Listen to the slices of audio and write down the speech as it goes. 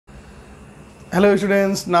Hello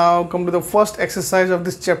students, now come to the first exercise of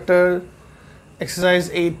this chapter, exercise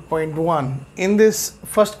 8.1. In this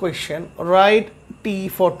first question, write T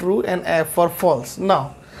for true and F for false.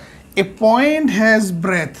 Now, a point has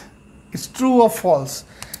breadth, it's true or false.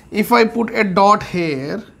 If I put a dot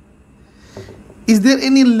here, is there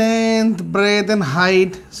any length, breadth and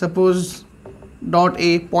height? Suppose dot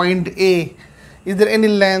A, point A, is there any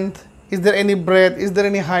length, is there any breadth, is there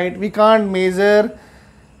any height? We can't measure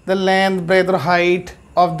the length, breadth or height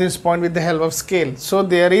of this point with the help of scale. So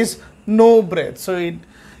there is no breadth. So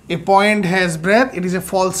a point has breadth, it is a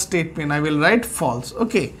false statement. I will write false.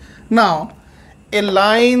 Okay. Now a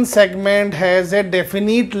line segment has a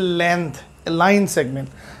definite length. A line segment.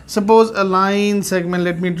 Suppose a line segment,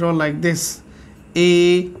 let me draw like this,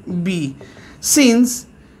 A, B. Since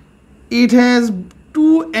it has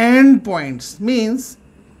two end points, means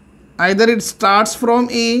either it starts from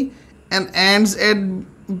A and ends at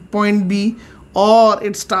point B, or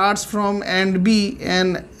it starts from end B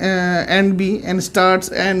and it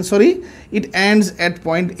ends at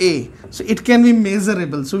point A. So it can be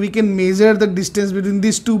measurable. So we can measure the distance between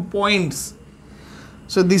these 2 points.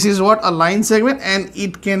 So this is what a line segment, and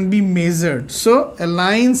it can be measured. So a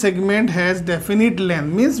line segment has definite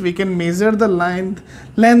length, means we can measure the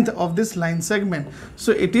length of this line segment.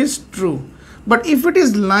 So it is true. But if it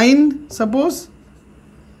is line, suppose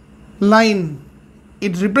line,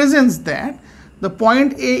 it represents that the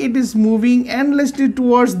point A, it is moving endlessly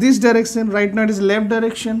towards this direction. Right now it is left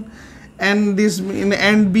direction, and this in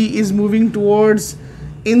end B is moving towards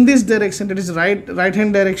in this direction, that is right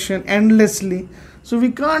hand direction, endlessly. So we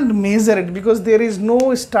can't measure it because there is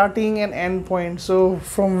no starting and end point. So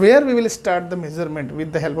from where we will start the measurement?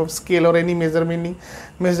 With the help of scale or any measurement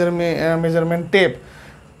tape.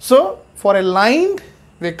 So for a line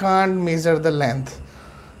we can't measure the length,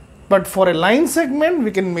 but for a line segment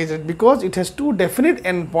we can measure it because it has two definite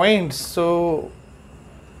endpoints. So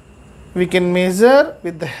we can measure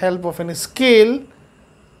with the help of any scale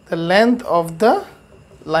the length of the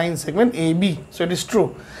line segment AB. So it is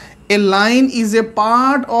true. A line is a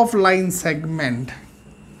part of line segment.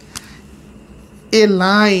 A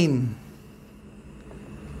line,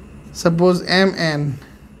 suppose MN.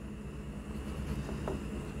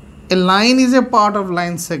 A line is a part of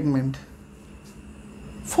line segment.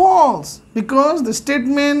 False, because the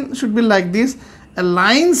statement should be like this: a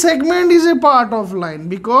line segment is a part of line,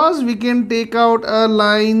 because we can take out a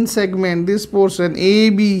line segment, this portion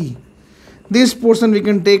AB, this portion we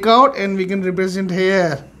can take out and we can represent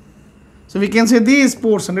here. So we can say this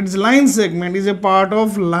portion, it is line segment, is a part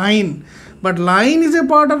of line, but line is a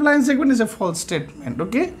part of line segment is a false statement.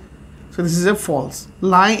 Okay, so this is a false.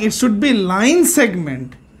 Line, it should be line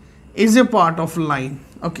segment is a part of line.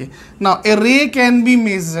 Okay, now a ray can be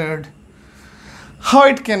measured. How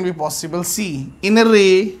it can be possible? See, in a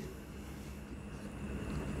ray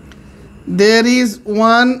there is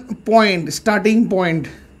one point, starting point.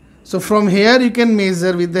 So from here you can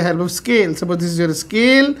measure with the help of scale. Suppose this is your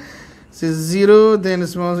scale, this is 0, then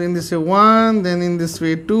small in this way 1, then in this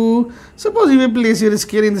way 2. Suppose you will place your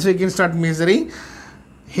scale in this way, you can start measuring.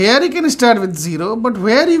 Here you can start with 0, but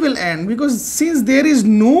where you will end? Because since there is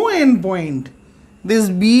no end point,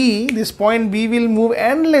 this point B will move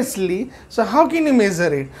endlessly. So how can you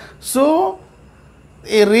measure it? So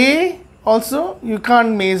a ray also, you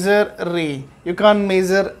can't measure ray, you can't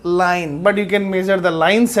measure line, but you can measure the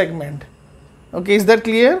line segment. Okay, is that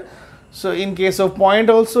clear? So in case of point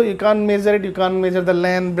also, you can't measure it, you can't measure the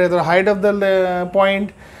length, breadth or height of the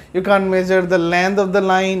point, you can't measure the length of the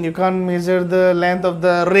line, you can't measure the length of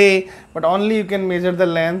the ray, but only you can measure the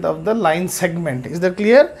length of the line segment. Is that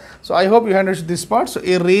clear? So I hope you understood this part. So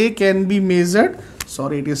a ray can be measured.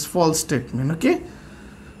 Sorry, it is false statement. Okay,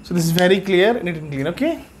 so this is very clear and it is clear.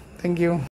 Okay, thank you.